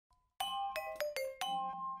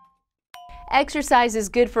Exercise is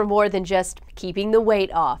good for more than just keeping the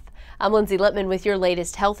weight off. I'm Lindsay Lippman with your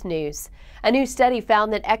latest health news. A new study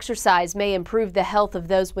found that exercise may improve the health of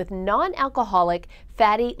those with non-alcoholic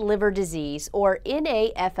fatty liver disease, or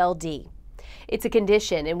NAFLD. It's a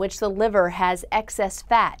condition in which the liver has excess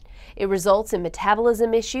fat. It results in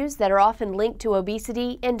metabolism issues that are often linked to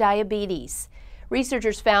obesity and diabetes.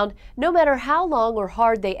 Researchers found no matter how long or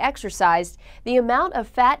hard they exercised, the amount of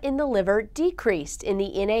fat in the liver decreased in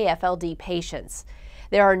the NAFLD patients.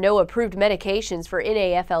 There are no approved medications for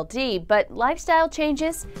NAFLD, but lifestyle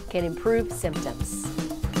changes can improve symptoms.